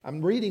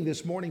I'm reading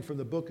this morning from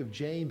the book of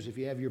James. If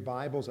you have your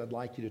Bibles, I'd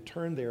like you to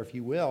turn there if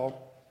you will.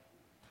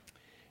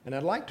 And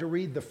I'd like to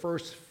read the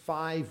first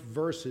 5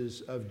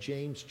 verses of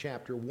James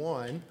chapter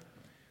 1,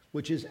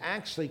 which is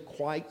actually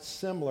quite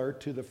similar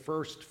to the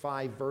first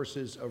 5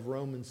 verses of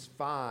Romans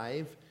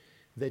 5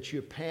 that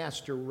your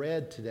pastor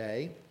read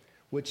today,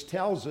 which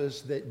tells us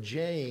that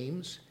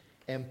James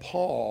and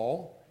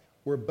Paul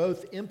were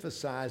both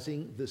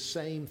emphasizing the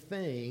same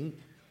thing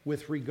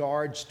with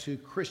regards to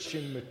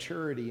Christian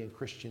maturity and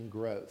Christian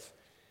growth.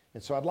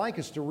 And so I'd like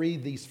us to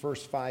read these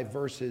first 5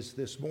 verses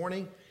this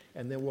morning,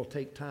 and then we'll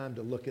take time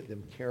to look at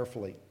them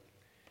carefully.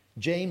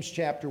 James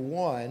chapter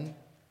 1,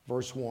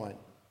 verse 1.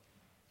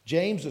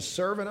 James, a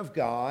servant of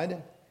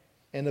God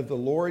and of the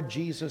Lord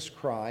Jesus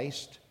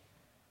Christ,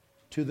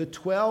 to the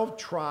 12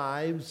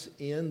 tribes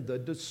in the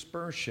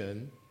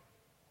dispersion,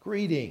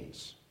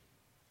 greetings.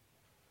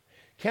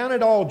 Count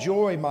it all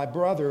joy, my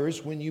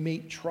brothers, when you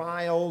meet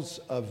trials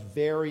of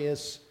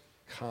various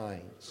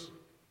kinds.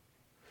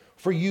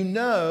 For you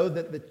know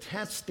that the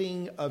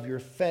testing of your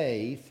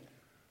faith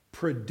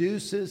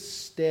produces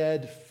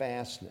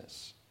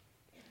steadfastness.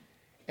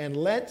 And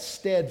let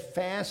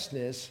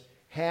steadfastness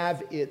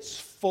have its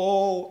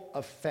full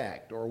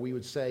effect, or we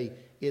would say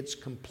its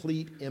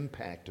complete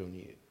impact on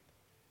you,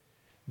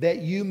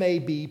 that you may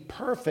be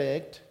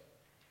perfect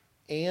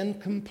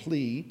and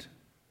complete,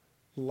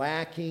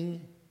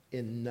 lacking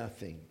in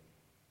nothing.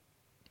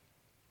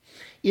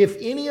 If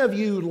any of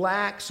you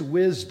lacks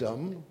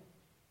wisdom,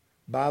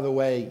 by the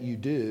way, you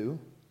do,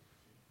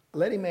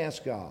 let him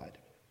ask God,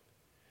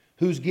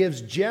 who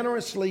gives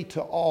generously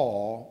to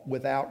all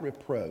without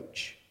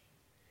reproach,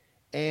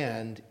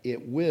 and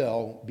it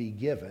will be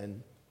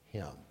given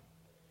him.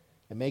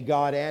 And may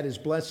God add his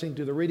blessing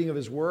to the reading of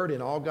his word,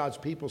 and all God's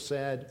people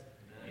said,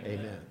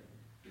 Amen.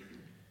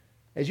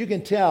 As you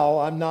can tell,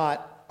 I'm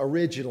not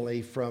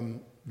originally from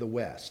the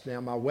West.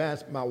 Now, my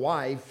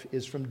wife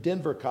is from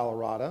Denver,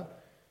 Colorado.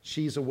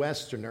 She's a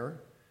Westerner.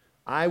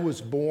 I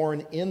was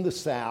born in the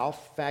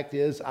South. Fact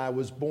is, I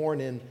was born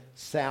in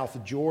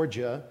South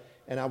Georgia,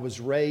 and I was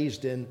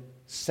raised in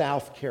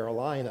South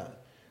Carolina.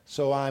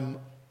 So I'm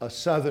a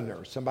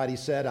Southerner. Somebody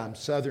said I'm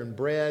Southern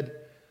bred,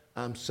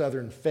 I'm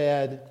Southern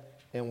fed,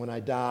 and when I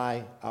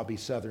die, I'll be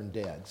Southern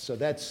dead. So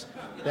that's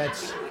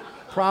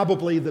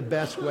probably the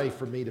best way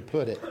for me to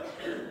put it.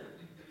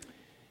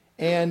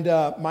 And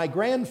my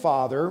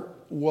grandfather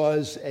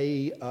was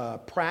a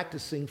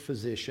practicing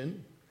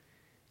physician,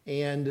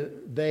 and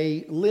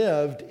they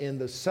lived in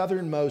the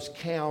southernmost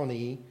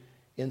county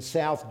in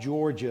South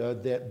Georgia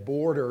that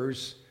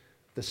borders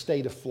the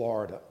state of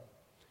Florida.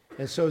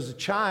 And so as a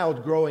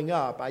child growing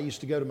up, I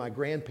used to go to my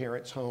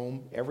grandparents'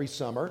 home every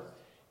summer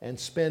and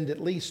spend at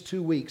least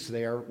 2 weeks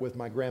there with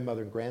my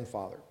grandmother and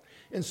grandfather.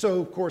 And so,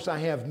 of course, I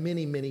have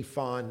many, many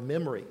fond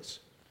memories.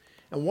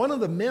 And one of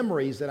the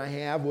memories that I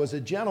have was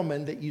a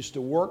gentleman that used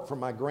to work for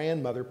my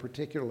grandmother,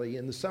 particularly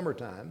in the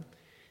summertime.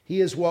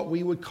 He is what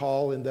we would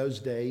call in those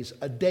days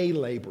a day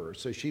laborer.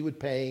 So she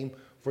would pay him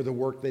for the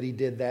work that he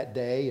did that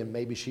day, and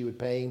maybe she would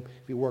pay him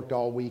if he worked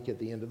all week at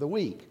the end of the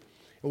week.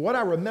 And what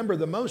I remember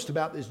the most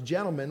about this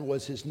gentleman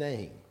was his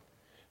name.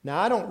 Now,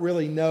 I don't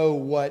really know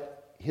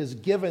what his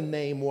given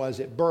name was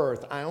at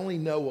birth. I only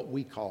know what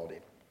we called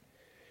him.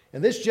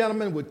 And this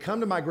gentleman would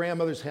come to my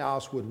grandmother's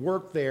house, would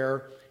work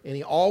there, and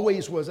he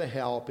always was a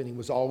help, and he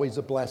was always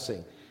a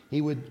blessing. He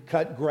would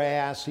cut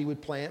grass, he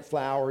would plant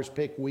flowers,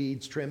 pick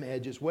weeds, trim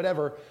hedges,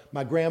 whatever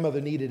my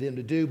grandmother needed him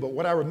to do. But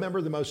what I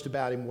remember the most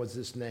about him was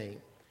this name.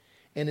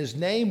 And his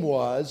name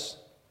was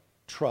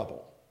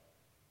Trouble.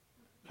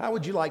 How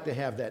would you like to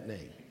have that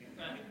name?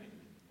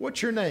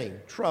 What's your name?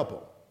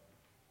 Trouble.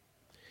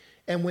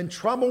 And when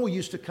Trouble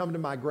used to come to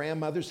my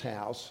grandmother's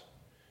house,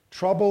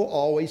 Trouble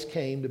always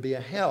came to be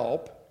a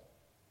help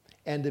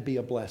and to be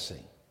a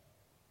blessing.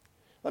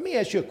 Let me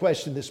ask you a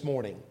question this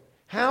morning.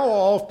 How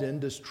often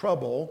does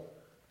trouble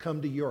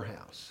come to your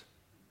house?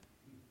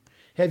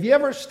 Have you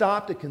ever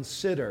stopped to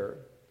consider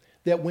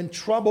that when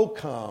trouble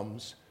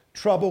comes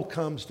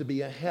to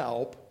be a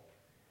help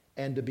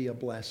and to be a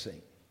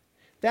blessing?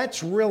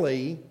 That's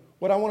really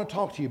what I want to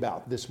talk to you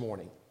about this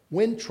morning,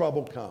 when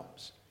trouble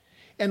comes.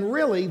 And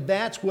really,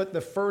 that's what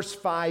the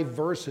first 5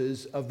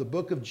 verses of the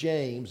book of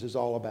James is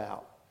all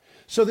about.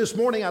 So this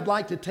morning, I'd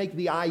like to take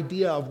the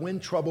idea of when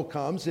trouble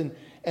comes,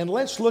 and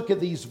let's look at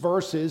these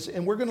verses,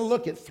 and we're going to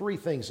look at 3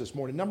 things this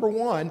morning. Number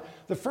 1,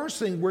 the first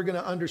thing we're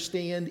going to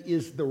understand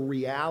is the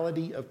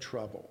reality of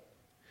trouble.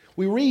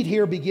 We read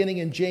here beginning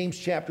in James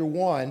chapter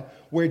 1,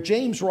 where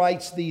James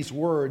writes these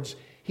words.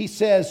 He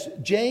says,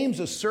 James,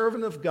 a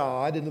servant of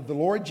God and of the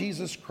Lord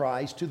Jesus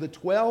Christ, to the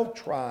 12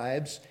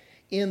 tribes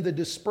in the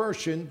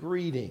dispersion,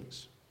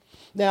 greetings.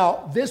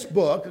 Now, this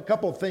book, a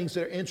couple of things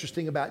that are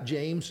interesting about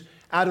James,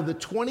 out of the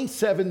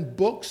 27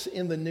 books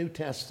in the New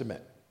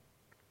Testament,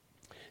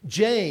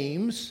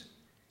 James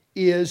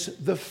is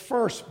the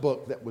first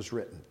book that was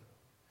written.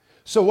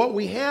 So what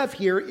we have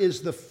here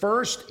is the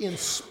first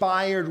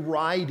inspired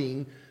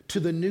writing to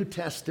the New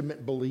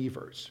Testament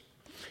believers.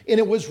 And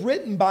it was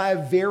written by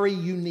a very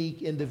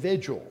unique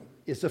individual.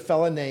 It's a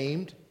fellow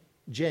named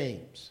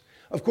James.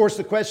 Of course,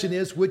 the question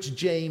is, which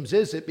James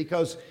is it?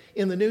 Because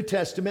in the New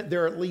Testament,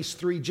 there are at least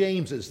 3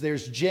 Jameses.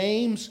 There's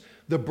James,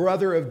 the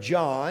brother of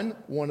John,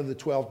 one of the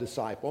 12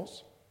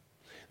 disciples.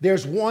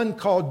 There's one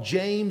called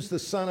James, the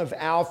son of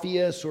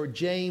Alphaeus, or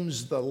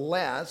James the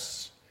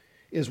Less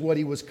is what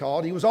he was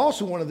called. He was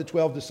also one of the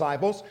 12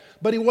 disciples,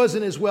 but he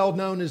wasn't as well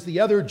known as the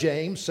other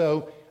James,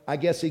 so I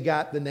guess he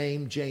got the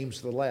name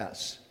James the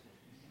Less.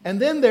 And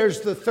then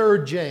there's the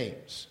third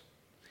James.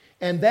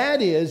 And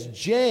that is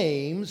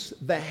James,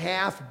 the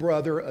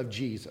half-brother of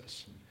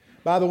Jesus.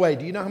 By the way,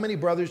 do you know how many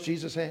brothers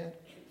Jesus had?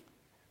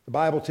 The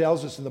Bible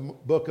tells us in the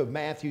book of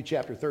Matthew,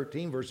 chapter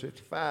 13, verse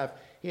 55,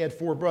 he had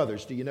 4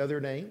 brothers. Do you know their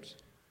names?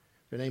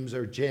 Their names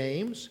are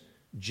James,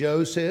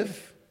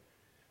 Joseph,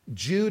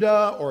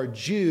 Judah or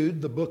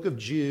Jude, the book of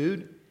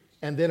Jude,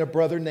 and then a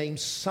brother named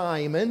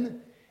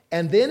Simon.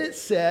 And then it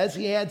says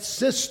he had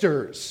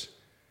sisters.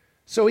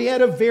 So he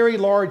had a very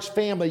large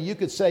family. You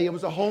could say it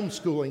was a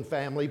homeschooling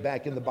family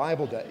back in the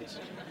Bible days.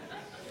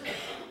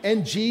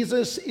 And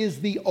Jesus is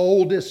the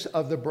oldest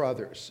of the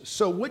brothers.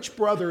 So which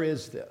brother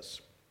is this?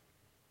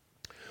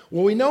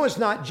 Well, we know it's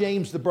not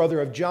James, the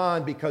brother of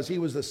John, because he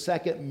was the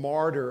second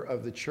martyr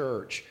of the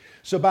church.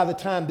 So by the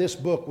time this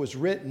book was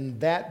written,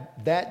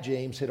 that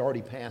James had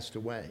already passed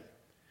away.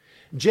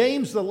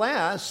 James the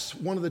Less,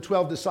 one of the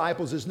 12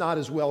 disciples, is not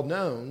as well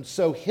known.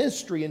 So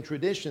history and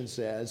tradition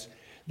says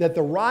that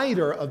the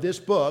writer of this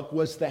book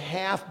was the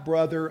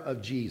half-brother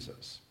of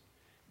Jesus,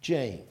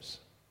 James.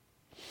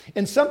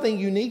 And something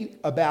unique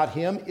about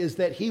him is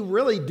that he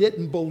really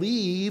didn't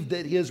believe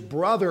that his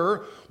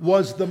brother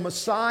was the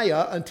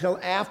Messiah until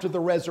after the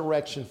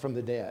resurrection from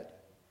the dead.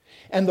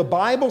 And the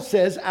Bible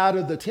says out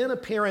of the 10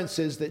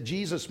 appearances that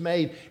Jesus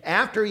made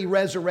after he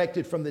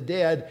resurrected from the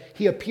dead,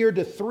 he appeared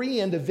to 3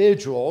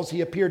 individuals.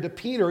 He appeared to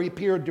Peter, he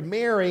appeared to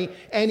Mary,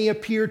 and he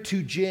appeared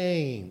to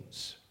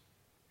James.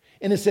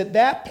 And it's at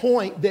that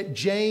point that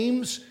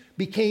James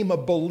became a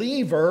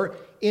believer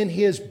in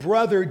his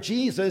brother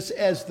Jesus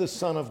as the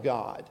Son of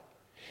God.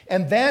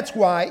 And that's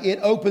why it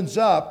opens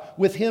up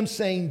with him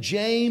saying,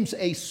 James,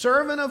 a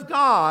servant of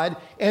God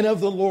and of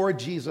the Lord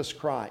Jesus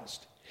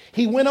Christ.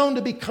 He went on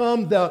to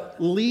become the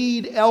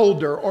lead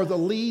elder or the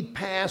lead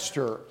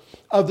pastor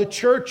of the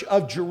church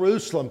of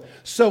Jerusalem.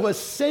 So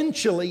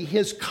essentially,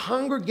 his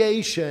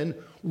congregation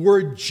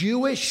were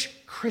Jewish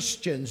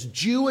Christians,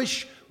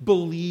 Jewish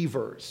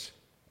believers.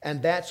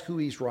 And that's who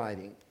he's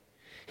writing.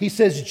 He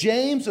says,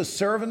 James, a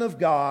servant of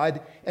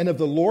God and of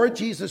the Lord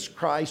Jesus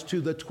Christ,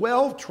 to the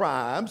 12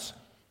 tribes,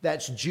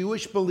 that's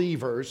Jewish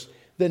believers.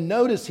 Then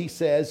notice he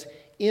says,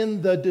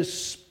 in the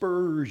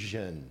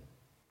dispersion.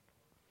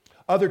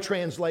 Other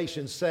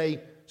translations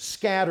say,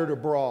 scattered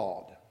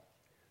abroad.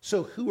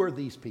 So who are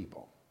these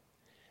people?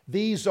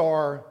 These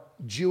are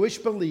Jewish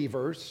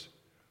believers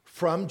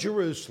from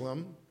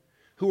Jerusalem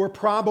who are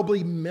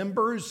probably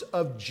members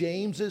of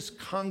James's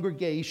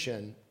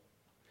congregation,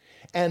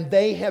 and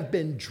they have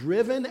been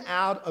driven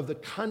out of the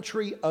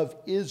country of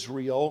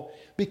Israel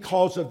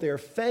because of their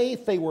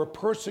faith. They were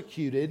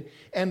persecuted,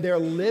 and they're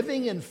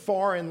living in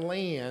foreign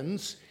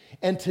lands.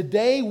 And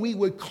today we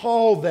would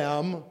call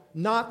them,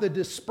 not the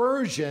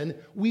dispersion,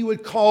 we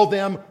would call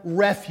them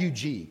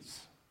refugees.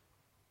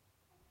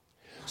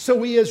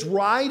 So he is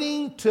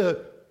writing to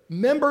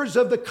members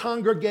of the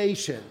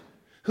congregation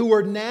who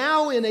are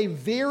now in a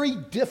very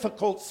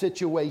difficult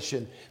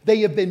situation.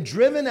 They have been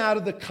driven out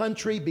of the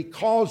country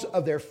because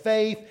of their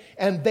faith,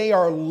 and they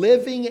are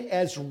living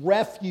as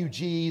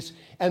refugees.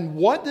 And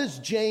what does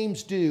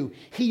James do?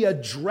 He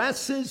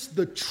addresses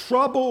the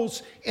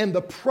troubles and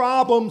the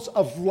problems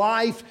of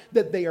life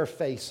that they are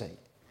facing.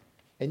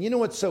 And you know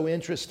what's so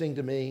interesting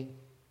to me?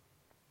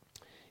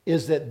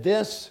 Is that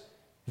this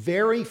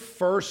very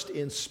first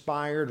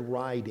inspired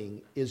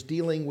writing is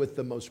dealing with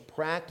the most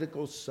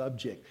practical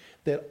subject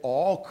that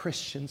all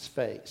Christians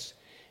face,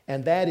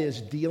 and that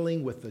is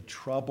dealing with the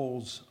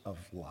troubles of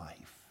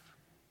life.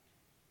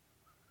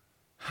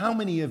 How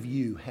many of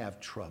you have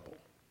trouble?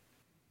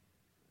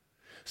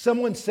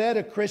 Someone said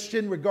a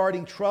Christian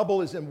regarding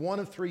trouble is in one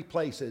of 3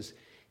 places.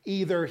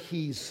 Either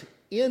he's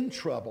in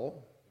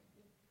trouble,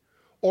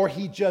 or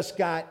he just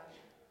got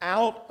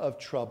out of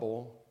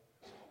trouble,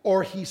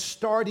 or he's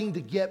starting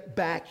to get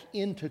back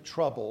into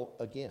trouble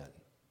again.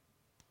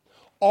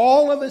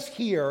 All of us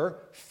here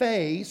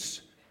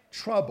face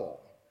trouble.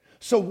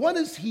 So what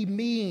does he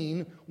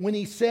mean when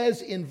he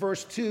says in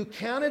verse 2,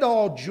 count it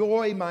all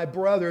joy, my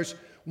brothers,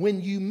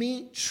 when you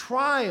meet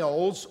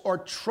trials or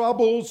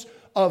troubles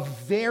of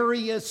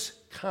various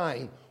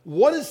kind?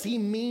 What does he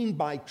mean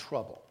by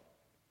trouble?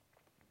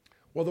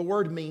 Well, the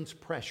word means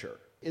pressure.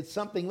 It's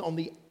something on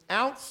the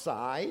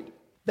outside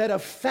that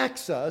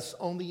affects us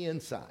on the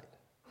inside.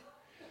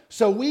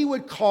 So we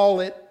would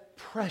call it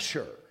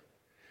pressure.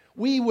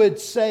 We would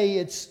say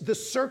it's the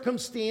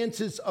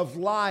circumstances of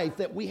life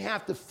that we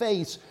have to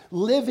face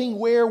living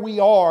where we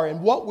are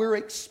and what we're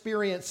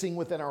experiencing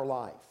within our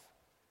life.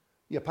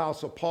 The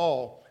Apostle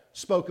Paul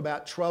spoke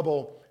about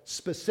trouble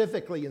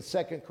specifically in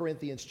 2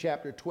 Corinthians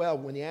chapter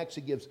 12 when he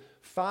actually gives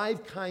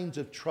 5 kinds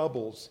of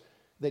troubles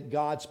that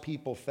God's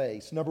people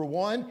face. Number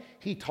one,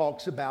 he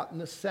talks about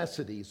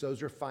necessities.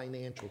 Those are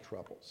financial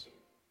troubles.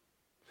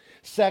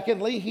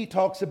 Secondly, he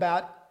talks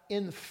about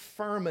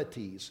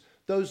infirmities.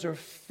 Those are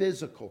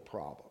physical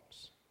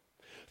problems.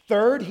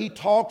 Third, he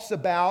talks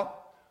about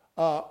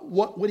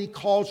what he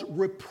calls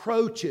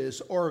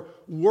reproaches or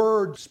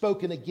words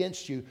spoken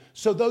against you.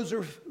 So those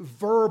are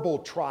verbal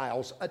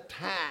trials,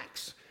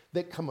 attacks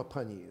that come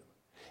upon you.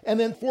 And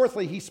then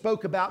fourthly, he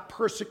spoke about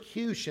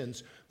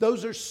persecutions.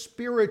 Those are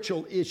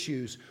spiritual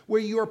issues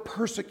where you are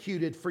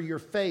persecuted for your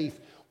faith.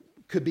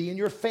 It could be in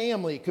your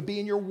family, it could be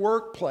in your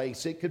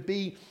workplace, it could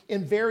be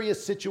in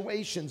various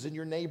situations in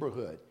your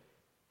neighborhood.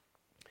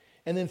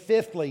 And then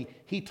fifthly,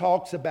 he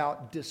talks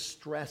about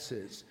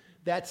distresses.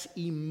 That's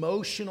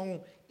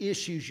emotional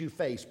issues you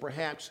face.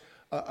 Perhaps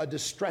a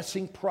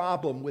distressing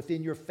problem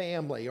within your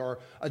family or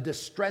a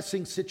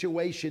distressing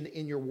situation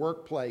in your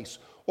workplace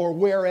or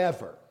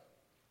wherever.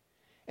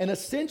 And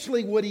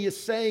essentially what he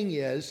is saying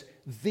is,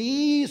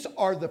 these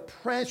are the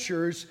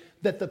pressures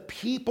that the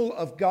people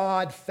of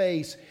God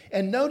face.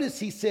 And notice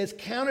he says,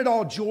 count it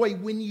all joy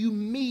when you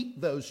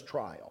meet those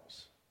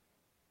trials.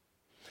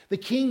 The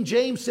King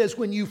James says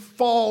when you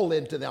fall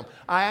into them.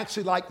 I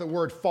actually like the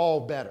word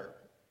fall better.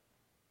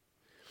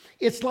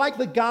 It's like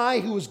the guy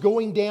who was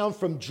going down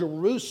from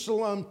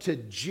Jerusalem to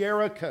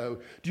Jericho.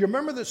 Do you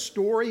remember the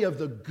story of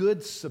the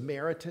Good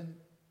Samaritan?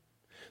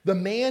 The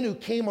man who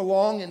came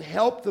along and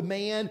helped the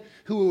man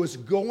who was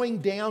going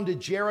down to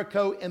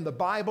Jericho, and the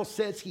Bible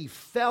says he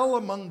fell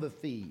among the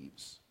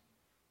thieves.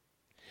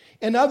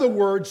 In other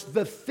words,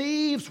 the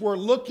thieves were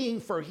looking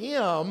for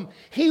him.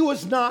 He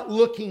was not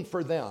looking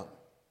for them.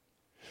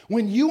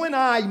 When you and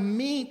I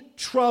meet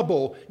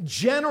trouble,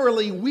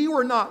 generally we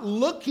were not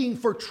looking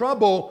for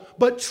trouble,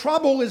 but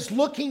trouble is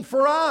looking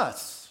for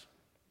us.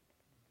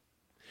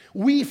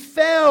 We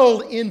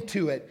fell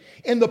into it.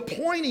 And the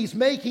point he's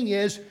making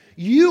is,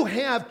 you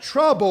have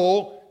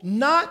trouble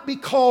not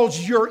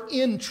because you're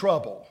in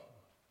trouble.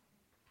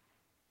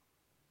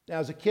 Now,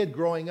 as a kid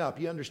growing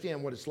up, you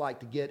understand what it's like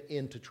to get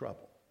into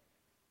trouble.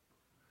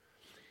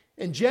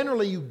 And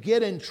generally, you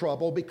get in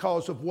trouble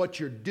because of what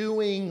you're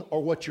doing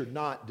or what you're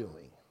not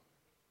doing.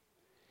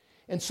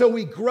 And so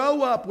we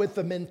grow up with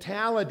the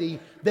mentality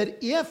that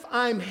if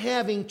I'm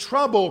having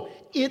trouble,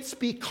 it's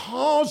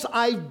because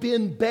I've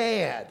been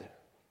bad.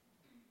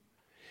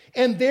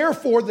 And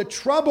therefore, the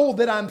trouble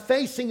that I'm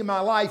facing in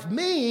my life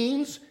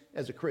means,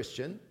 as a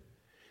Christian,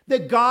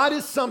 that God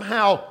is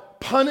somehow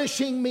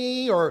punishing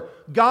me, or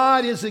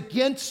God is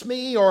against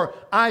me, or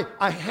I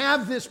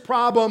have this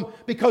problem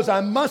because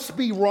I must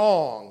be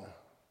wrong.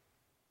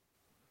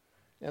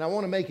 And I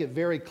want to make it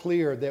very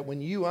clear that when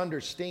you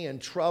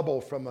understand trouble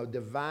from a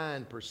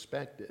divine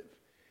perspective,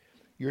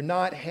 you're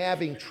not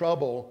having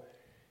trouble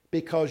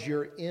because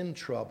you're in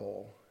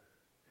trouble.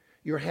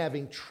 You're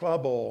having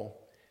trouble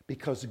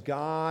because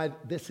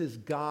this is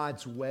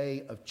God's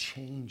way of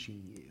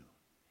changing you.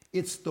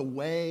 It's the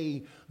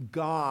way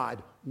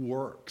God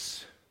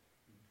works.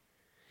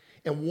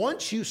 And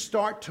once you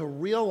start to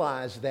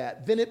realize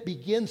that, then it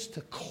begins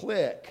to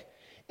click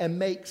and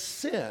make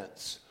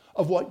sense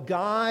of what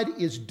God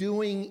is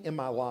doing in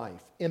my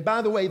life. And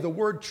by the way, the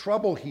word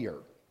trouble here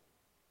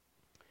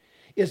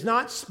is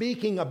not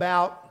speaking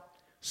about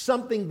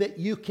something that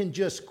you can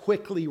just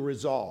quickly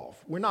resolve.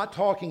 We're not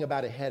talking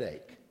about a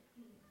headache.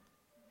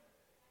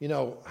 You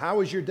know, how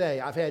was your day?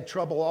 I've had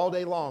trouble all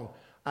day long.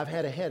 I've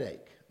had a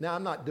headache. Now,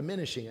 I'm not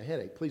diminishing a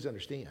headache, please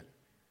understand.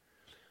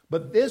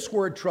 But this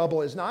word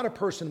trouble is not a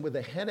person with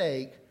a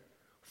headache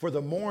for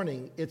the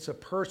morning. It's a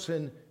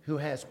person who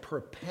has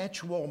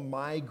perpetual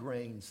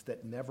migraines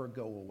that never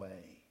go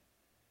away.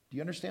 Do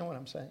you understand what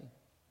I'm saying?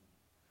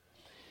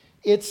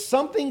 It's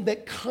something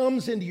that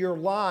comes into your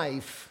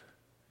life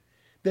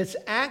that's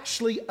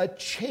actually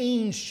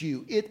changed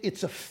you.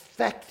 It's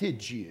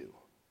affected you.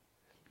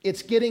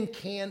 It's getting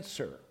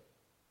cancer.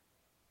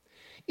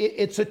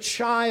 It's a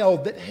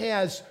child that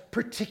has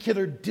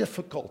particular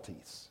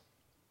difficulties.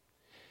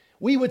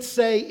 We would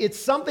say it's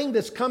something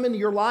that's come into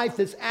your life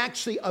that's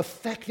actually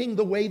affecting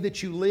the way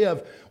that you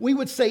live. We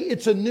would say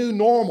it's a new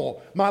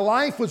normal. My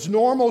life was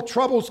normal,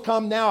 troubles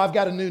come, now I've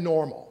got a new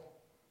normal.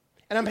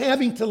 And I'm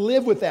having to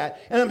live with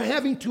that, and I'm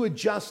having to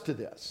adjust to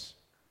this.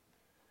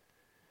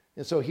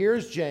 And so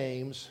here's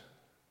James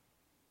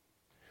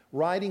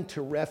writing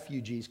to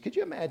refugees. Could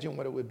you imagine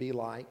what it would be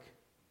like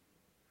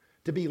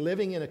to be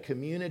living in a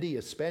community,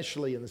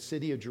 especially in the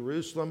city of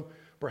Jerusalem?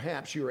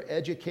 Perhaps you were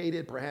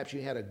educated, perhaps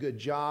you had a good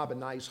job, a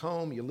nice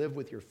home, you lived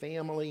with your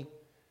family,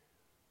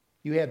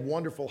 you had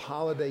wonderful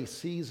holiday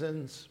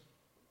seasons,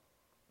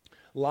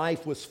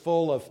 life was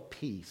full of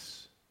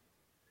peace.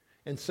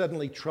 And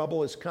suddenly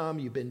trouble has come,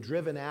 you've been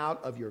driven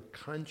out of your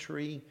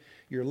country,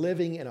 you're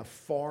living in a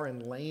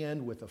foreign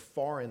land with a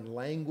foreign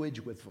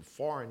language, with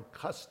foreign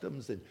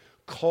customs and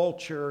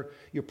culture.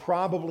 You're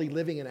probably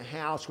living in a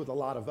house with a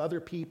lot of other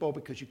people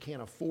because you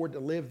can't afford to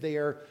live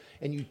there.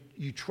 And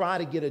you try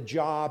to get a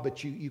job,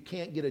 but you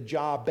can't get a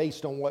job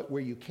based on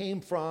where you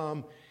came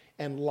from.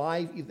 And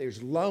life,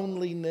 there's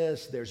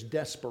loneliness, there's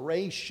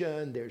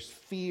desperation, there's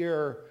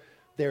fear,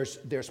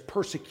 there's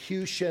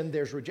persecution,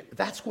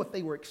 that's what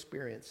they were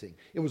experiencing.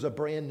 It was a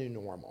brand new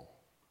normal.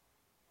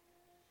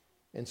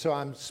 And so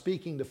I'm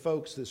speaking to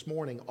folks this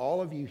morning.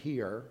 All of you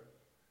here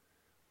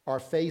are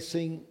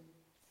facing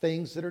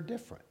things that are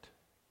different.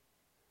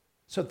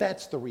 So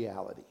that's the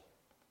reality.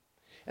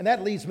 And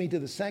that leads me to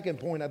the second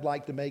point I'd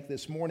like to make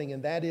this morning,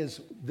 and that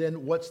is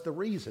then what's the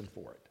reason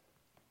for it?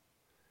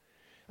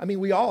 I mean,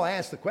 we all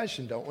ask the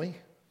question, don't we?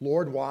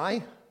 Lord,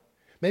 why?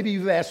 Maybe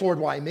you've asked, Lord,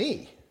 why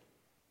me?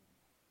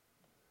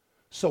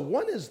 So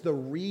what is the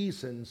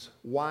reasons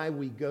why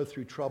we go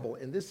through trouble?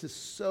 And this is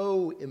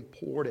so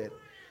important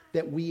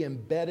that we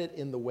embed it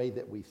in the way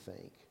that we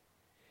think.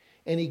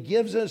 And he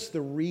gives us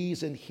the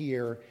reason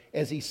here,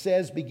 as he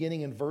says,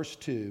 beginning in verse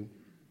 2.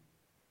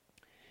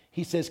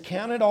 He says,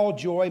 "Count it all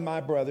joy,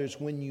 my brothers,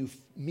 when you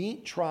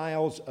meet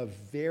trials of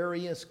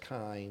various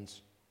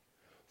kinds,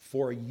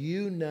 for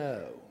you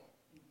know,"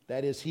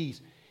 that is, he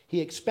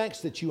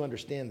expects that you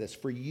understand this,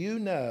 "for you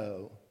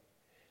know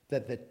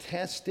that the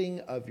testing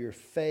of your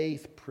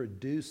faith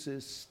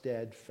produces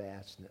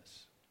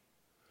steadfastness."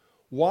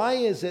 Why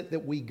is it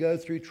that we go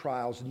through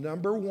trials?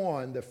 Number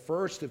one, the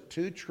first of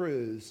two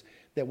truths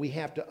that we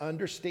have to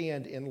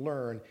understand and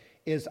learn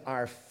is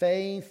our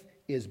faith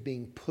is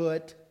being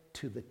put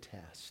to the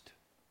test.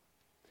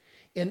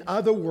 In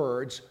other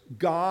words,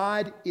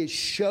 God is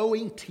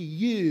showing to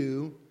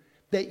you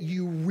that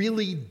you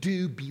really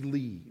do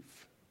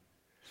believe.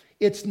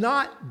 It's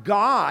not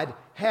God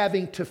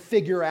having to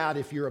figure out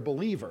if you're a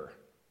believer,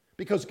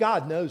 because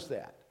God knows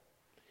that.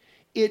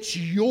 It's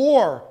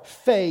your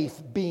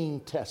faith being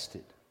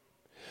tested.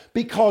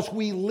 Because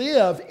we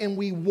live and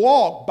we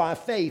walk by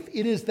faith.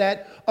 It is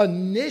that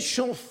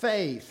initial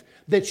faith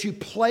that you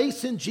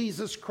place in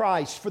Jesus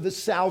Christ for the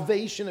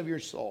salvation of your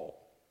soul.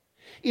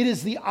 It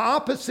is the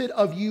opposite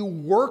of you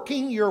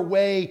working your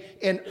way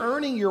and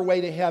earning your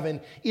way to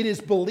heaven. It is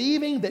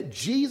believing that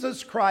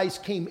Jesus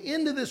Christ came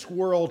into this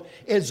world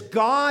as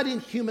God in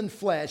human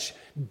flesh,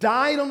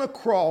 died on a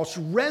cross,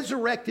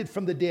 resurrected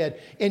from the dead,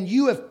 and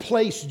you have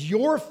placed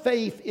your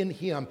faith in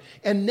Him.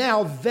 And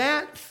now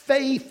that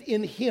faith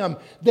in Him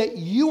that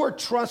you are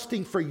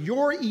trusting for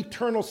your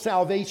eternal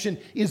salvation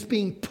is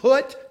being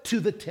put to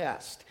the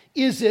test.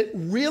 Is it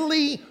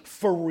really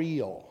for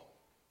real?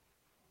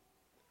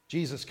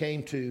 Jesus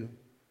came to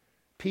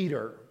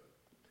Peter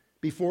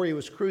before he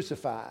was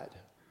crucified,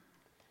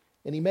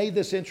 and he made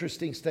this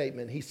interesting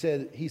statement. He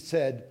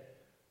said,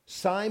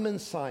 "Simon,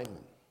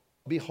 Simon,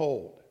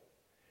 behold,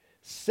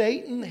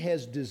 Satan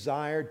has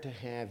desired to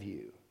have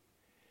you,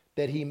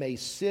 that he may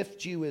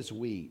sift you as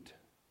wheat.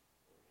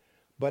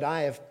 But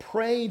I have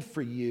prayed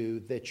for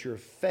you that your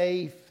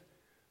faith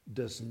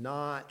does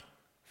not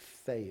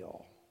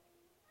fail."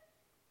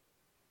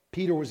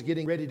 Peter was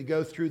getting ready to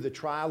go through the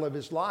trial of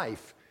his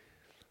life,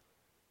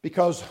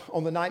 because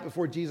on the night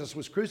before Jesus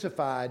was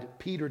crucified,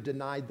 Peter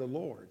denied the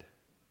Lord.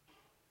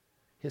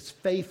 His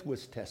faith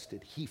was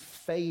tested. He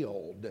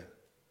failed.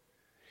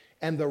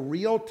 And the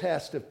real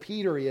test of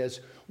Peter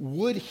is,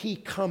 would he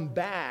come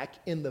back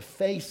in the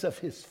face of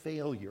his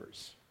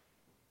failures?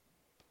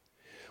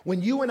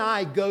 When you and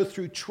I go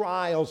through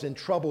trials and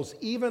troubles,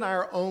 even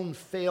our own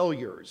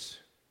failures,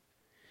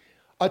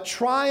 a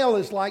trial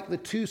is like the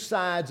two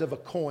sides of a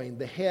coin,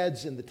 the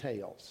heads and the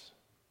tails.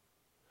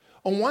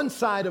 On one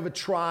side of a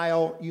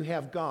trial, you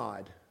have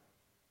God.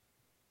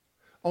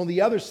 On the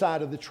other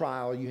side of the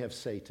trial, you have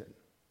Satan.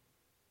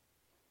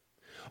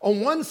 On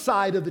one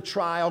side of the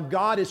trial,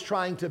 God is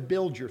trying to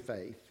build your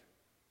faith.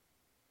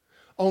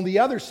 On the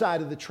other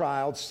side of the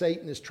trial,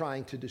 Satan is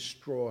trying to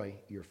destroy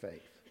your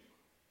faith.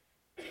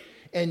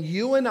 And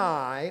you and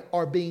I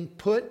are being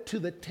put to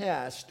the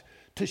test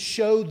to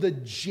show the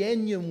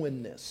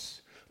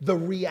genuineness, the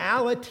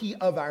reality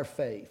of our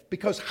faith.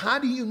 Because how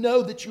do you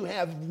know that you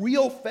have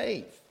real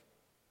faith?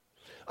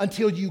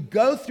 Until you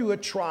go through a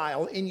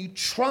trial and you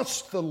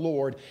trust the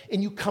Lord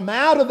and you come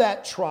out of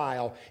that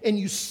trial and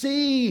you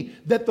see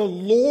that the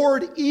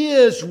Lord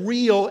is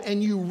real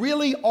and you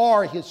really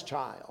are His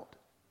child.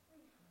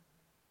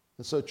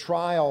 And so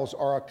trials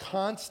are a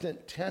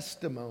constant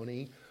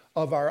testimony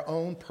of our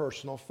own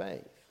personal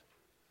faith.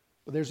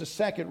 But there's a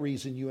second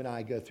reason you and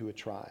I go through a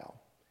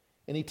trial.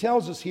 And he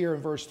tells us here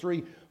in verse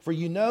 3, "For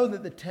you know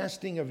that the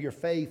testing of your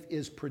faith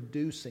is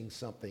producing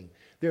something."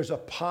 There's a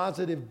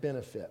positive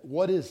benefit.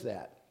 What is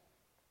that?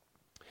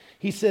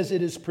 He says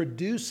it is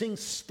producing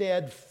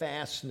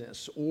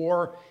steadfastness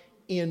or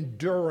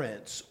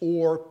endurance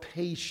or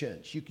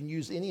patience. You can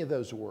use any of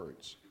those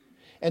words.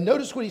 And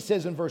notice what he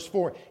says in verse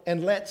 4,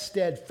 "And let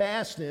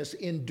steadfastness,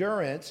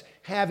 endurance,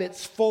 have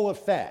its full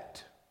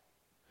effect."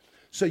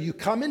 So you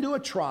come into a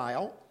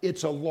trial,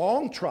 it's a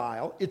long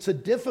trial, it's a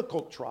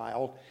difficult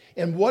trial,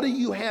 and what are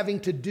you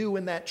having to do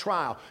in that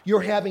trial?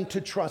 You're having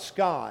to trust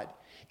God.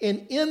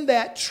 And in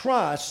that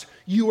trust,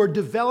 you are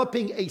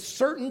developing a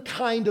certain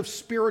kind of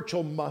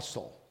spiritual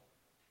muscle.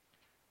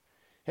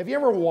 Have you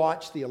ever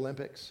watched the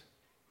Olympics?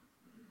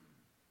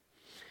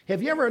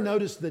 Have you ever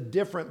noticed the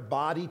different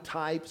body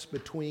types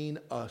between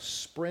a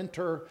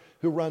sprinter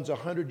who runs a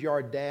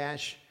 100-yard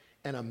dash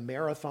and a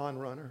marathon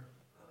runner?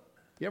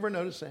 You ever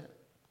notice that?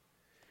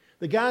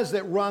 The guys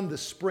that run the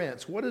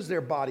sprints, what does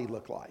their body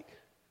look like?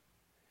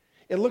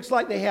 It looks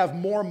like they have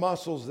more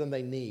muscles than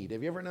they need.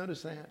 Have you ever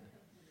noticed that?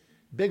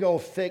 Big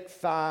old thick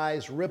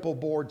thighs,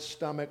 ripple-board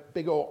stomach,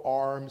 big old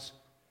arms.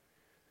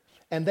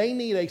 And they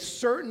need a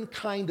certain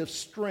kind of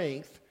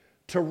strength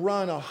to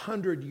run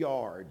 100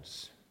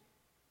 yards.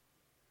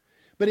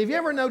 But have you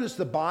ever noticed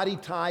the body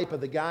type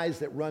of the guys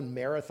that run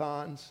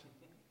marathons?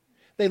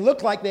 They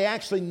look like they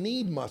actually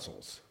need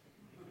muscles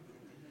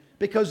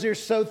because they're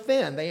so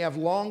thin. They have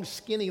long,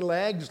 skinny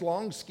legs,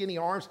 long, skinny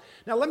arms.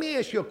 Now, let me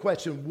ask you a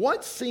question.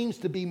 What seems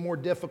to be more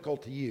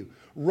difficult to you,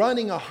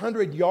 running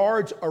 100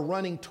 yards or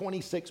running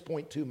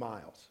 26.2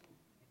 miles?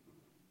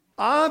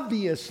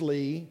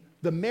 Obviously,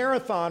 the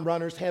marathon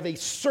runners have a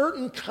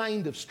certain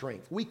kind of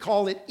strength. We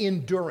call it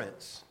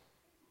endurance.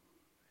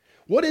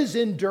 What is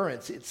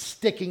endurance? It's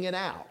sticking it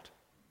out.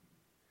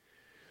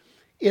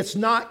 It's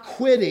not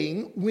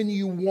quitting when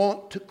you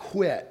want to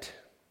quit.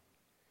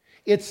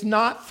 It's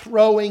not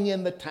throwing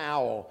in the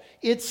towel.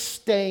 It's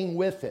staying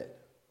with it.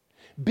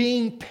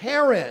 Being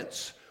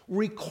parents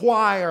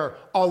require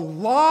a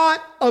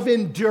lot of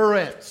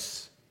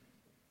endurance.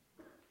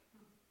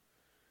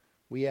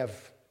 We have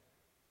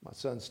my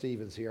son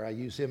Stephen's here. I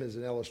use him as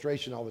an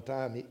illustration all the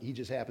time. He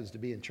just happens to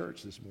be in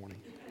church this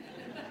morning.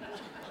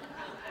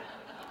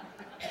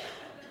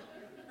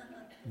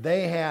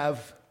 They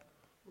have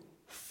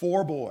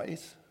 4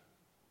 boys,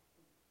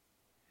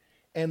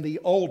 and the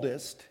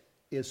oldest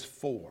is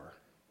 4.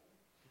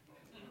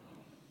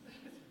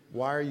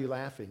 Why are you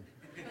laughing?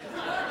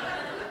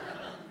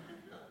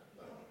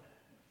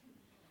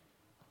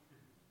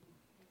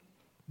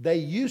 They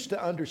used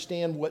to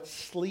understand what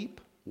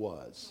sleep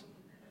was.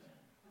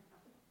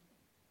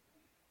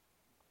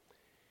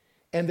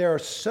 And there are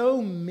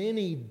so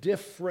many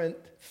different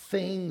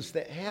things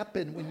that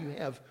happen when you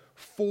have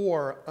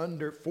 4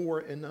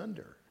 and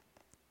under.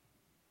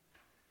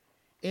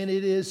 And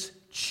it is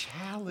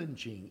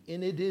challenging,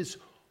 and it is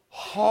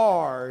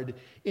hard,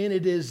 and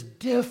it is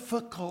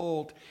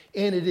difficult,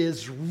 and it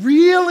is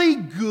really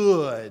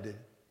good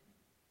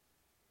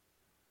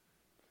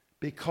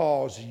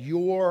because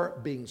you're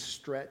being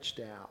stretched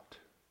out.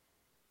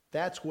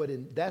 That's what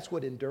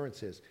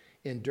endurance is.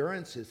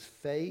 Endurance is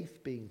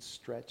faith being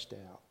stretched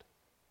out.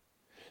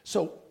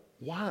 So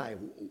why?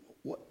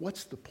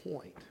 What's the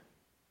point?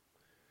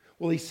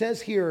 Well, he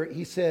says here,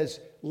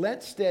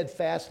 let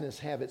steadfastness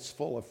have its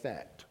full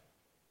effect.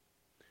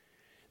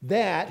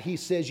 That, he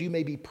says, you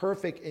may be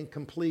perfect and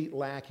complete,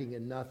 lacking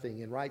in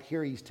nothing. And right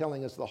here, he's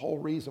telling us the whole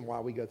reason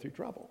why we go through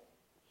trouble.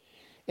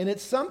 And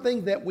it's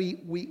something that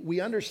we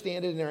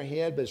understand it in our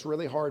head, but it's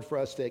really hard for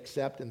us to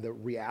accept in the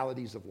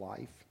realities of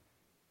life.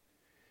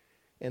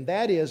 And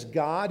that is,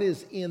 God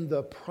is in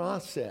the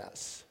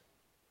process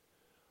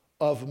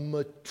of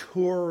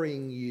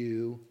maturing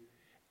you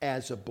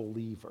as a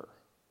believer.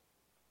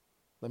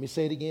 Let me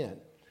say it again.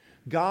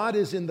 God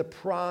is in the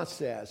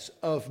process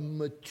of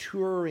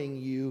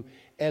maturing you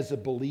as a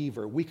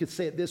believer. We could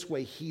say it this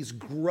way. He's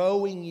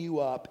growing you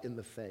up in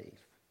the faith.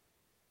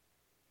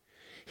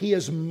 He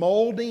is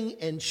molding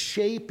and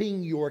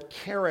shaping your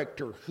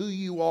character, who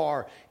you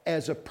are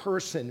as a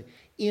person,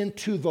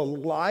 into the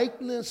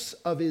likeness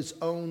of His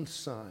own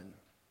Son.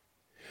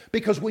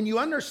 Because when you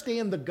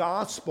understand the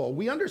gospel,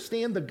 we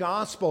understand the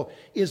gospel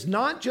is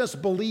not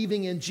just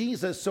believing in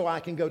Jesus so I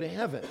can go to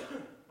heaven.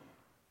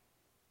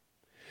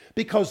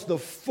 Because the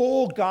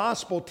full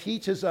gospel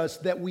teaches us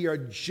that we are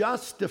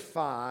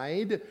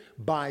justified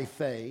by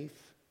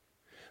faith,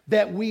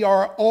 that we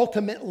are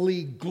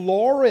ultimately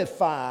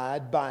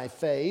glorified by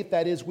faith,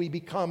 that is, we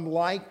become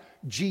like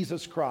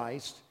Jesus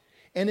Christ,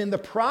 and in the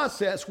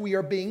process we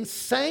are being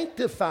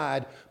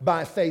sanctified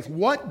by faith.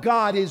 What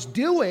God is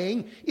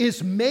doing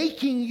is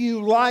making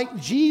you like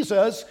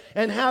Jesus,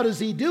 and how does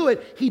He do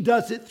it? He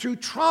does it through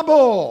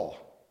trouble.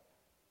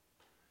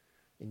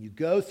 And you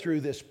go through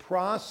this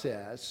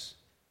process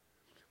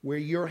where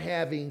you're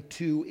having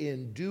to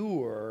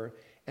endure,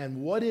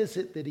 and what is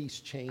it that He's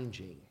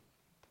changing?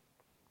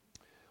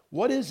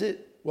 What is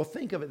it? Well,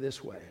 think of it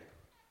this way.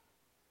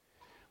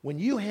 When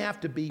you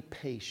have to be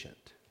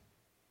patient,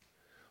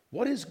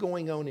 what is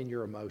going on in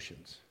your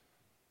emotions?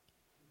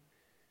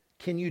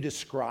 Can you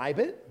describe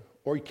it?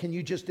 Or can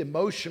you just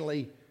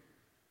emotionally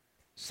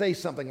say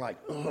something like,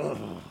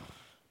 ugh,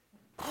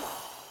 I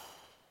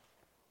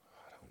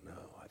don't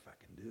know if I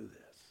can do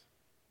this.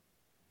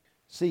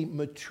 See,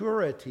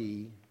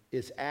 maturity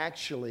is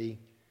actually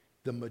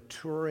the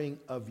maturing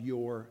of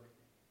your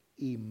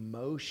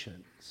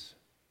emotions.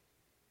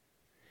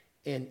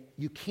 And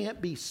you can't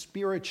be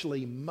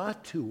spiritually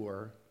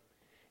mature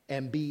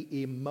and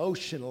be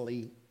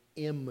emotionally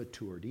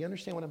immature. Do you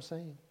understand what I'm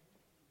saying?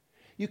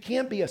 You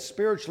can't be a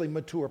spiritually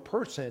mature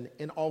person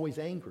and always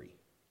angry.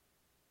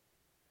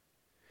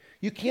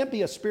 You can't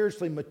be a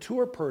spiritually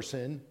mature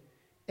person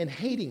and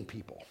hating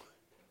people.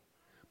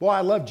 Boy,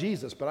 I love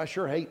Jesus, but I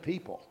sure hate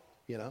people,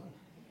 you know.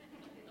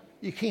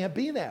 You can't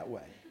be that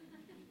way.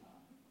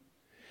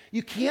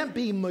 You can't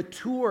be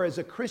mature as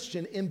a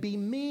Christian and be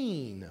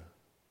mean.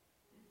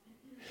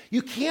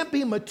 You can't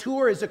be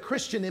mature as a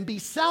Christian and be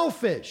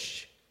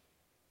selfish.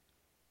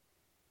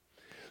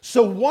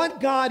 So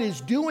what God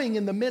is doing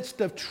in the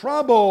midst of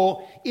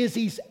trouble is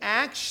he's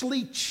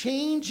actually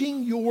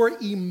changing your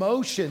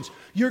emotions.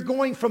 You're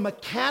going from a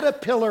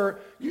caterpillar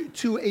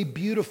to a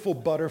beautiful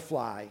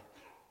butterfly.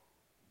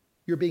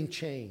 You're being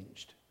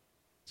changed.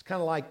 It's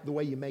kind of like the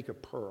way you make a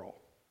pearl.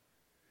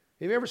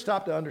 Have you ever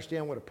stopped to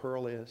understand what a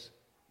pearl is?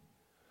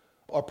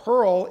 A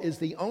pearl is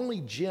the only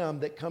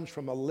gem that comes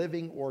from a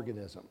living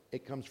organism.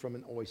 It comes from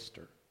an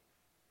oyster.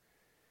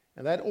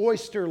 And that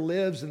oyster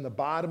lives in the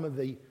bottom of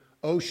the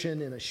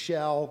ocean in a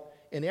shell,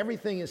 and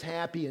everything is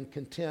happy and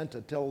content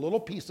until a little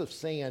piece of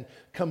sand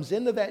comes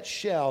into that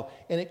shell,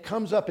 and it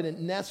comes up and it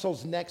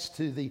nestles next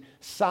to the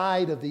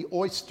side of the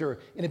oyster,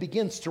 and it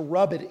begins to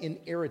rub it and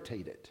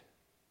irritate it.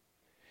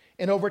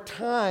 And over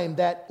time,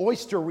 that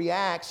oyster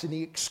reacts and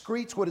he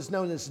excretes what is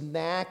known as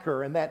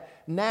nacre, and that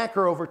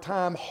nacre over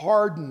time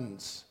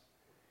hardens,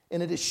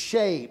 and it is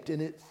shaped,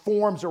 and it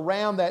forms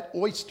around that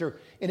oyster,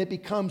 and it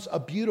becomes a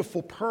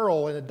beautiful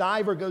pearl. And a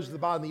diver goes to the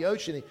bottom of the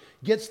ocean, he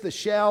gets the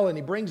shell, and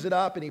he brings it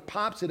up, and he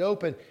pops it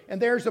open,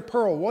 and there's a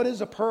pearl. What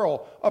is a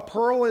pearl? A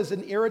pearl is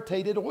an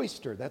irritated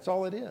oyster. That's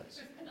all it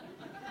is.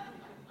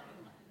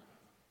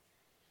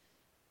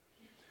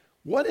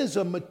 What is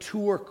a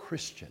mature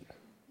Christian?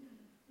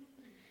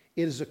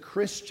 It is a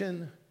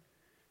Christian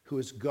who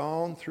has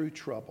gone through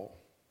trouble,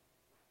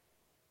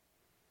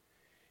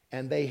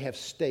 and they have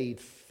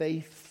stayed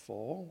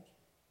faithful,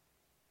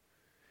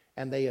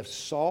 and they have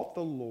sought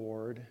the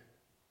Lord,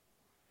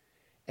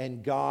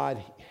 and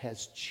God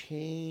has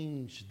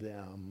changed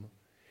them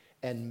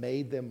and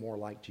made them more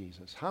like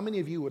Jesus. How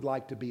many of you would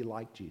like to be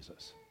like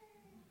Jesus?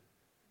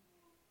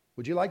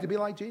 Would you like to be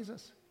like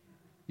Jesus?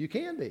 You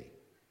can be.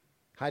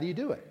 How do you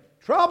do it?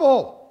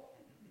 Trouble.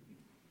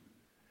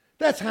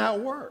 That's how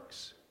it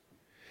works.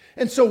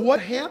 And so what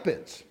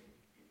happens?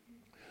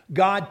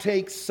 God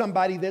takes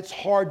somebody that's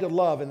hard to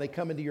love and they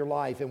come into your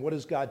life. And what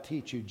does God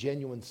teach you?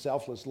 Genuine,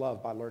 selfless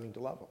love by learning to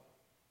love them.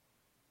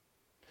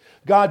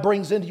 God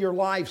brings into your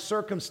life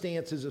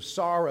circumstances of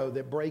sorrow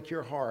that break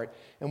your heart.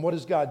 And what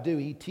does God do?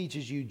 He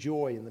teaches you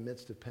joy in the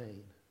midst of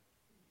pain.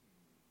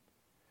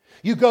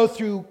 You go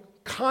through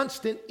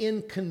constant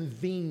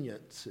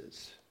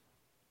inconveniences.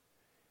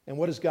 And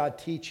what does God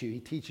teach you?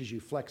 He teaches you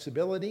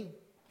flexibility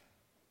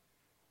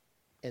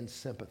and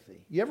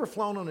sympathy. You ever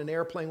flown on an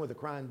airplane with a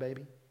crying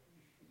baby?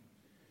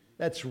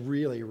 That's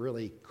really,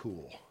 really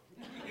cool.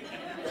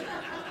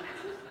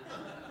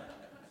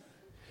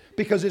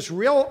 Because it's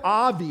real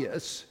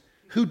obvious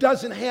who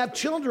doesn't have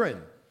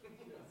children.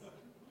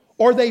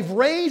 Or they've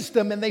raised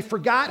them and they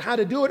forgot how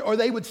to do it, or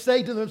they would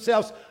say to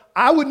themselves,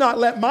 I would not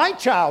let my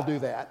child do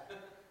that.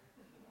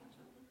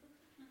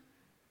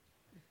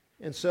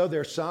 And so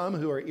there are some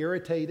who are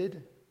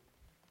irritated,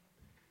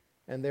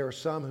 and there are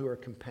some who are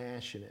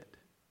compassionate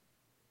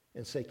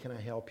and say, can I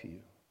help you?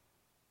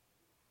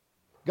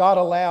 God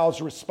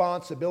allows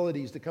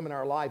responsibilities to come in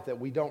our life that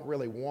we don't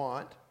really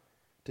want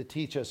to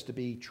teach us to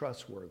be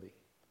trustworthy.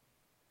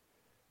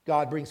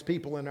 God brings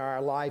people in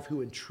our life who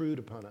intrude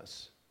upon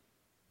us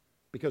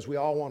because we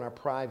all want our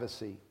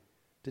privacy,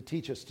 to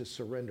teach us to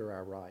surrender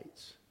our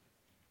rights.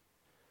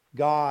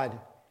 God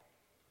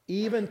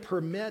even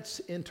permits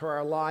into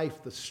our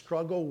life the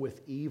struggle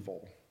with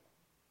evil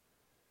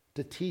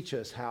to teach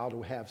us how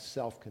to have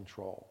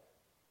self-control.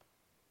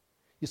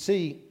 You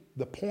see,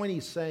 the point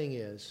he's saying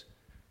is,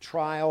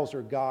 trials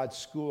are God's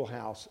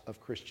schoolhouse of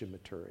Christian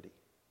maturity.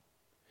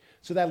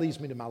 So that leads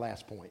me to my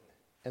last point,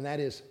 and that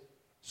is,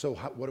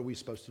 what are we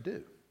supposed to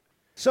do?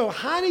 So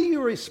how do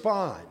you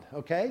respond,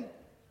 okay?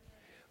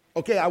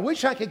 Okay, I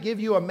wish I could give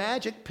you a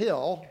magic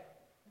pill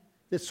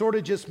that sort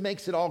of just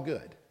makes it all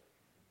good.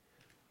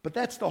 But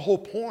that's the whole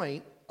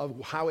point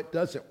of how it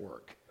doesn't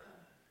work.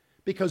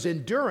 Because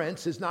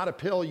endurance is not a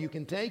pill you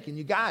can take and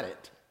you got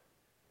it.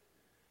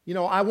 You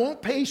know, I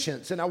want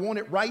patience and I want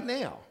it right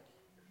now.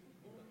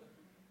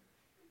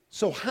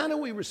 So how do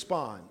we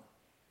respond?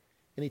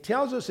 And he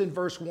tells us in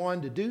verse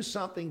 1 to do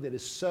something that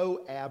is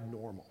so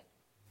abnormal.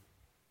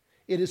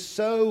 It is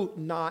so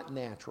not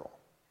natural.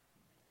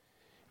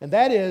 And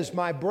that is,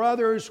 my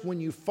brothers, when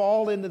you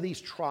fall into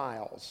these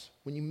trials,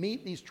 when you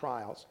meet these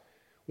trials,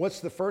 what's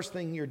the first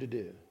thing you're to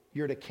do?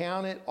 You're to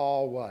count it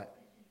all what?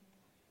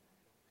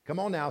 Come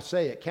on now,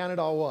 say it. Count it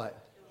all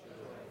what? Joy.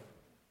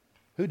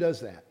 Who does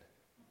that?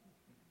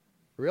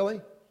 Really?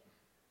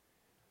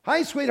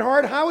 Hi,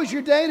 sweetheart. How was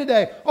your day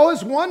today? Oh,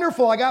 it's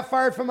wonderful. I got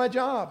fired from my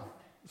job.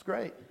 It's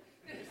great.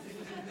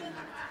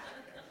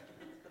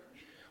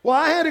 Well,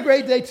 I had a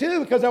great day too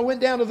because I went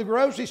down to the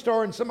grocery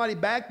store and somebody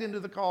backed into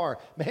the car.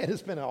 Man,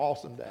 it's been an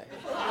awesome day.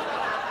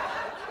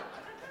 I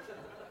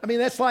mean,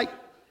 that's like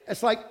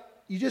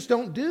you just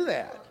don't do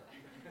that.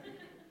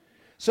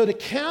 So to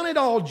count it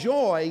all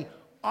joy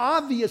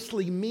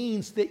obviously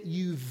means that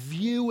you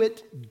view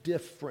it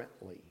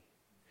differently.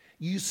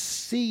 You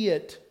see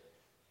it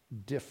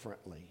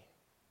differently.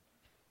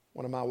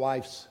 One of my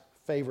wife's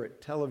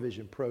favorite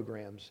television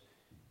programs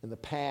in the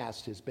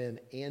past has been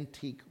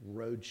Antique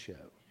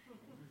Roadshow.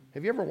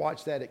 Have you ever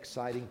watched that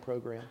exciting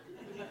program?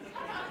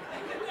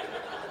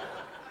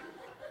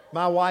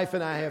 My wife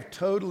and I have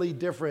totally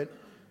different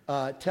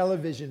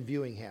television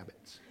viewing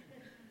habits.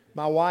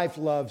 My wife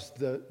loves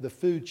the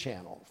Food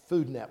Channel,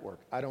 Food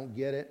Network. I don't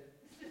get it.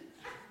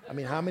 I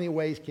mean, how many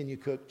ways can you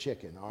cook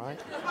chicken, all right?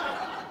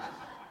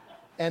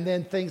 And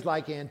then things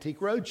like Antique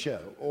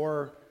Roadshow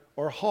or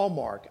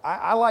Hallmark.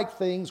 I like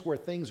things where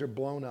things are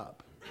blown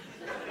up.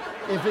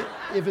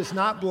 If it's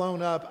not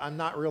blown up, I'm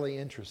not really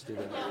interested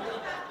in it.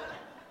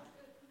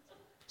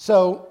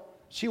 So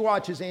she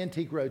watches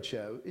Antique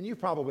Roadshow, and you've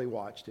probably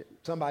watched it.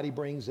 Somebody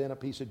brings in a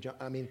piece of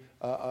an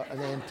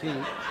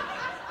antique.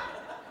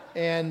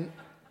 And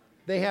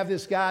they have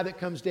this guy that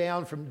comes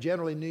down from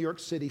generally New York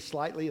City,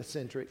 slightly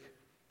eccentric,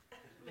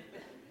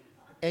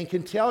 and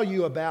can tell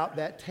you about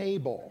that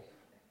table.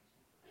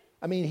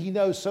 I mean, he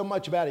knows so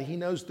much about it. He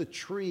knows the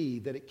tree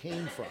that it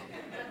came from.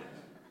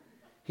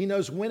 He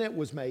knows when it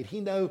was made. He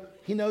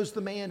knows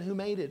the man who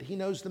made it. He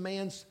knows the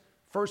man's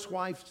first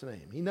wife's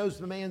name. He knows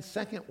the man's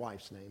second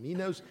wife's name. He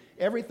knows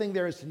everything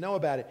there is to know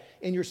about it.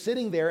 And you're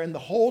sitting there, and the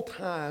whole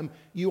time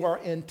you are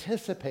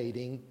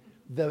anticipating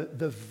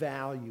the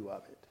value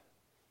of it.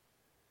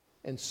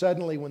 And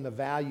suddenly when the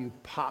value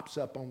pops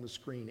up on the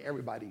screen,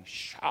 everybody's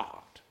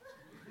shocked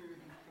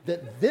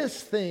that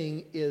this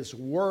thing is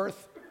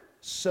worth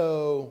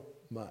so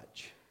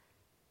much.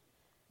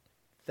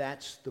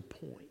 That's the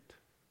point.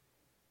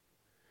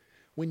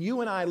 When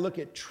you and I look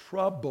at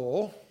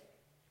trouble,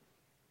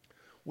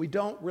 we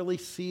don't really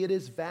see it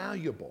as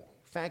valuable.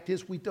 Fact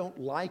is, we don't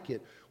like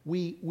it.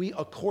 We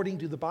according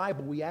to the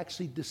Bible, we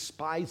actually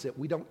despise it.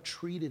 We don't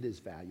treat it as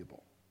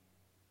valuable.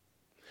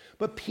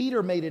 But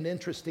Peter made an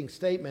interesting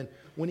statement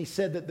when he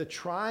said that the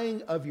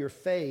trying of your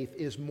faith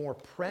is more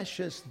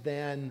precious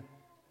than,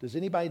 does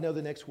anybody know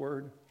the next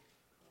word?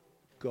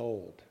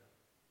 Gold.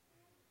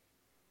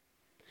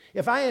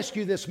 If I ask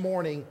you this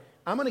morning,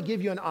 I'm going to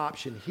give you an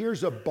option.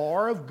 Here's a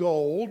bar of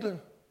gold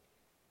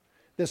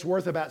that's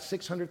worth about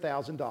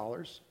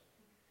 $600,000.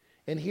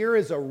 And here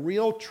is a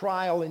real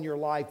trial in your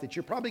life that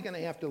you're probably going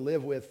to have to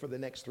live with for the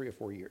next 3 or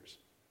 4 years.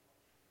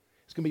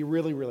 It's going to be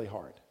really, really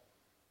hard.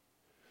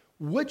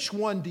 Which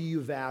one do you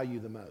value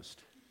the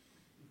most?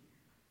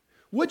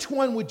 Which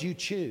one would you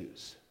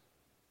choose?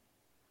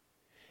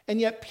 And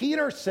yet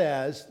Peter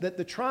says that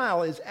the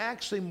trial is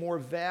actually more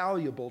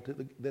valuable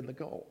than the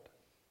gold.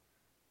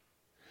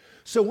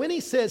 So when he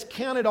says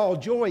count it all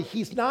joy,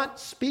 he's not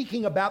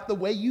speaking about the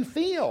way you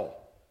feel.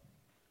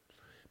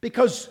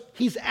 Because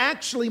he's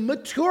actually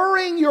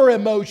maturing your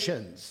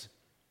emotions.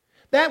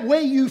 That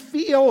way you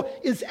feel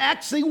is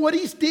actually what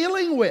he's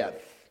dealing with.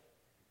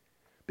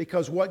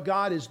 Because what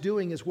God is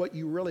doing is what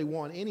you really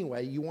want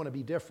anyway. You want to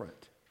be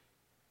different.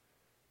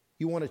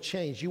 You want to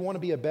change. You want to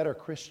be a better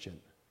Christian.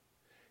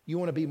 You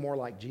want to be more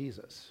like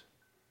Jesus.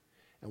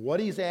 And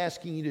what he's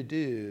asking you to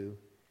do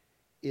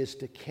is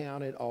to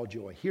count it all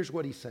joy. Here's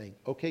what he's saying.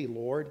 Okay,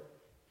 Lord,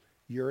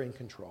 you're in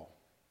control.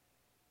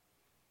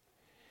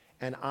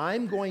 And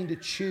I'm going to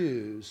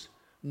choose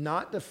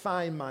not to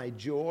find my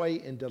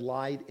joy and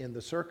delight in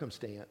the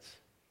circumstance,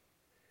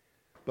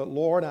 but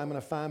Lord, I'm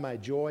going to find my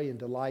joy and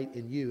delight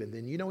in you. And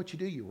then you know what you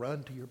do? You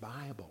run to your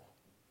Bible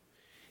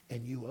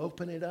and you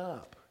open it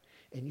up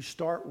and you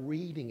start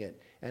reading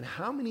it. And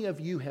how many of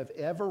you have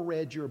ever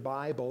read your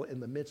Bible in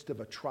the midst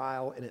of a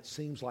trial and it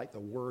seems like the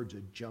words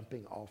are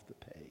jumping off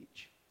the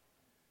page?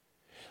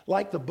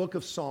 Like the book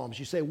of Psalms.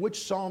 You say,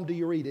 which psalm do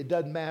you read? It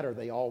doesn't matter.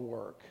 They all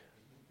work.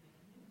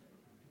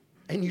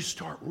 And you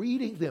start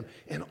reading them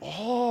and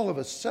all of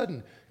a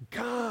sudden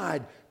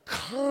God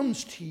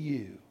comes to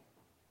you.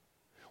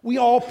 We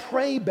all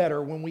pray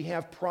better when we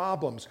have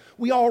problems.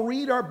 We all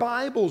read our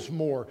Bibles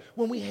more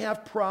when we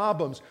have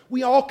problems.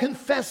 We all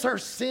confess our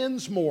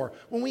sins more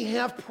when we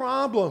have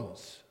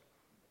problems.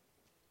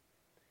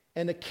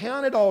 And to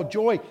count it all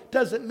joy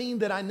doesn't mean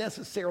that I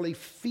necessarily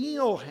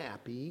feel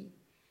happy.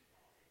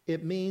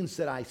 It means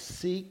that I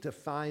seek to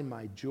find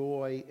my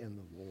joy in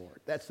the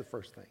Lord. That's the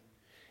first thing.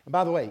 And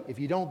by the way, if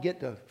you don't get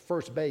to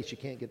first base, you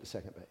can't get to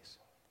second base.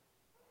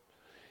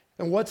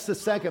 And what's the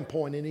second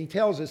point? And he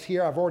tells us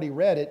here, I've already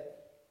read it.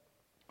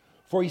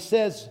 For he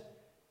says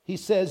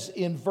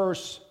in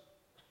verse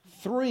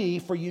 3,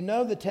 for you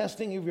know the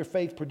testing of your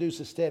faith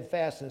produces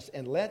steadfastness,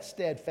 and let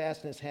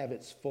steadfastness have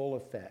its full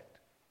effect.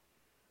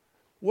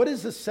 What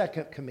is the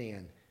second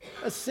command?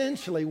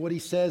 Essentially what he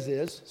says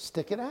is,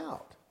 stick it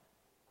out.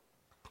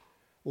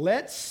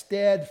 Let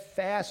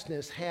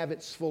steadfastness have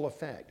its full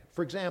effect.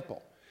 For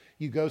example,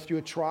 you go through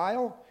a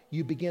trial,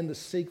 you begin to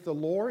seek the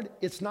Lord.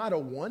 It's not a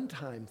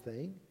one-time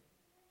thing.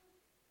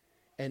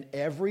 And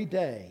every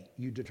day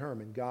you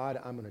determine, God,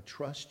 I'm going to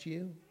trust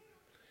you.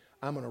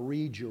 I'm going to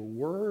read your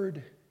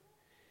word.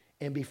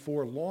 And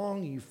before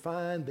long, you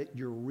find that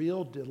your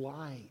real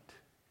delight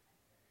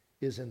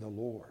is in the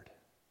Lord.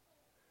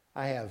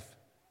 I have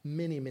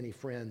many, many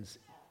friends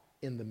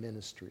in the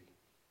ministry.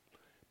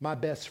 My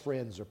best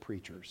friends are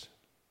preachers.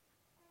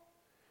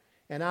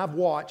 And I've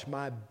watched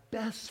my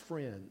best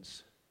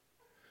friends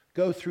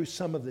go through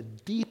some of the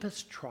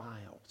deepest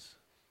trials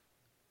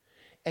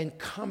and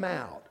come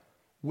out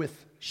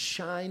with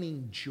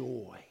shining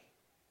joy.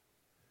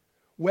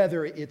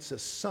 Whether it's a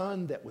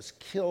son that was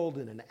killed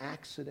in an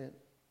accident,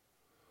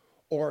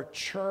 or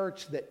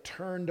church that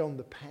turned on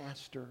the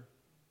pastor,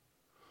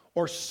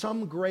 or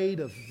some great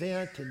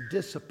event and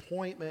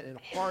disappointment and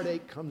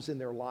heartache comes in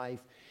their life,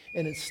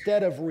 and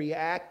instead of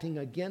reacting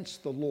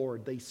against the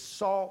Lord, they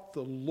sought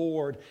the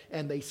Lord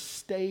and they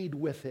stayed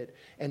with it,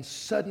 and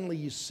suddenly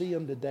you see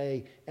them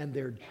today and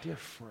they're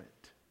different.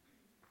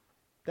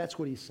 That's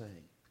what he's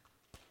saying.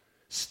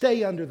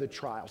 Stay under the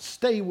trial.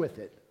 Stay with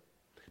it.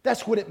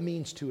 That's what it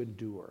means to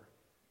endure.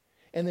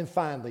 And then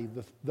finally,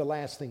 the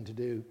last thing to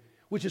do,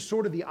 which is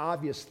sort of the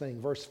obvious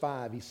thing, verse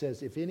 5, he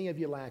says, if any of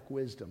you lack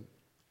wisdom,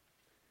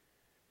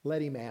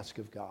 let him ask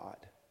of God,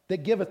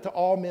 that giveth to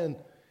all men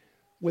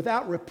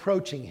without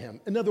reproaching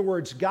him. In other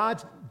words,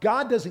 God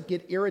doesn't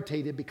get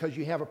irritated because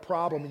you have a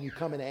problem and you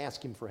come and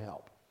ask him for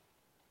help.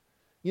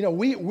 You know,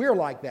 we're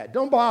like that.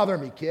 Don't bother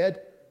me, kid.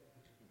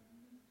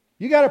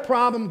 You got a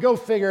problem, go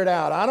figure it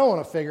out. I don't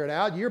want to figure it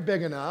out. You're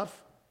big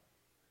enough.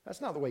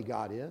 That's not the way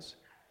God is.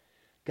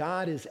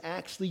 God is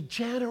actually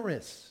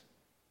generous.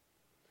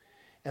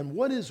 And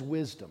what is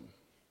wisdom?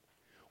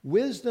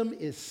 Wisdom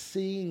is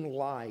seeing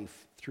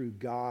life through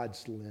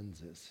God's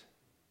lenses.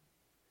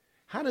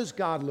 How does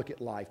God look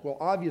at life? Well,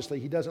 obviously,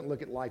 he doesn't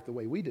look at life the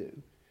way we do,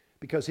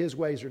 because his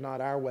ways are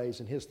not our ways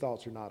and his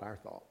thoughts are not our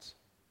thoughts.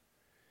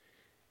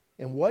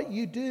 And what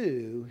you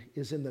do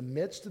is, in the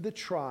midst of the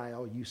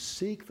trial, you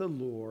seek the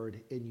Lord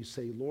and you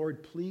say,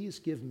 Lord, please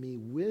give me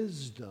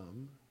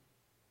wisdom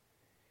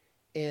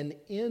and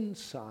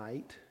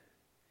insight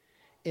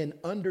in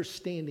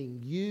understanding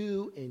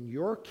you and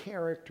your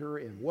character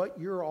and what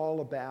you're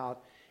all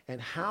about and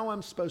how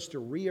I'm supposed to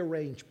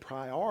rearrange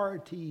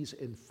priorities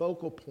and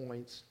focal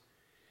points.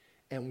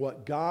 And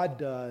what God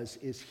does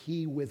is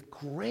he, with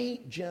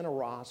great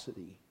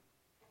generosity,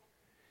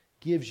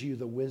 gives you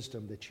the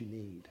wisdom that you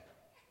need.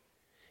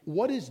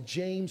 What is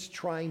James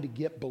trying to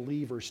get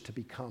believers to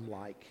become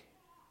like?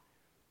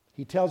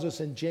 He tells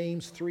us in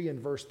James 3 and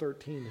verse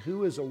 13,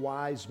 who is a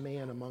wise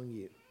man among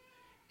you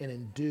and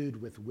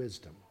endued with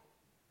wisdom?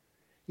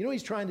 You know what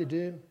he's trying to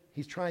do?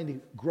 He's trying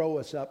to grow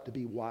us up to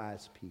be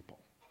wise people.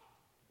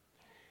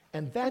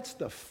 And that's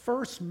the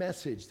first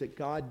message that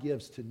God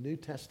gives to New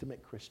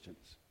Testament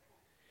Christians.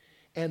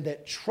 And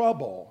that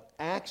trouble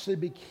actually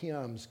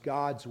becomes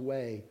God's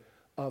way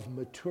of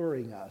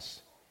maturing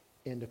us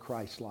into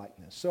Christ's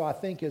likeness. So I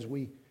think as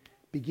we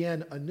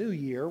begin a new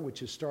year,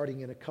 which is starting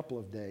in a couple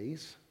of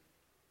days,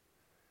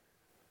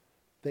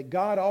 that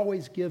God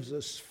always gives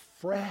us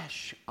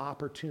fresh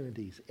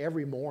opportunities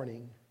every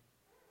morning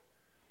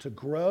to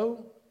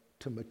grow,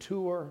 to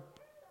mature,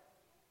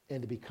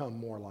 and to become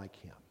more like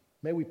him.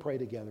 May we pray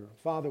together.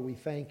 Father, we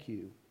thank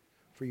you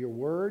for your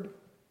word.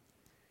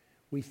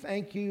 We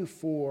thank you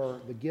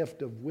for the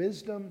gift of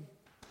wisdom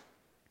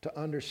to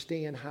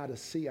understand how to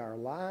see our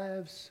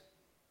lives.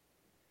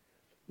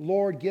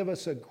 Lord, give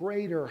us a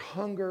greater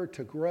hunger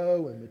to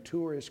grow and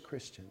mature as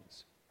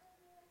Christians.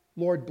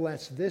 Lord,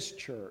 bless this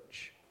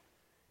church.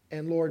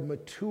 And Lord,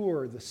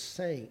 mature the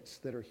saints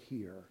that are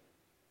here.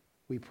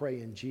 We pray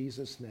in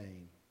Jesus'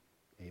 name.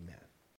 Amen.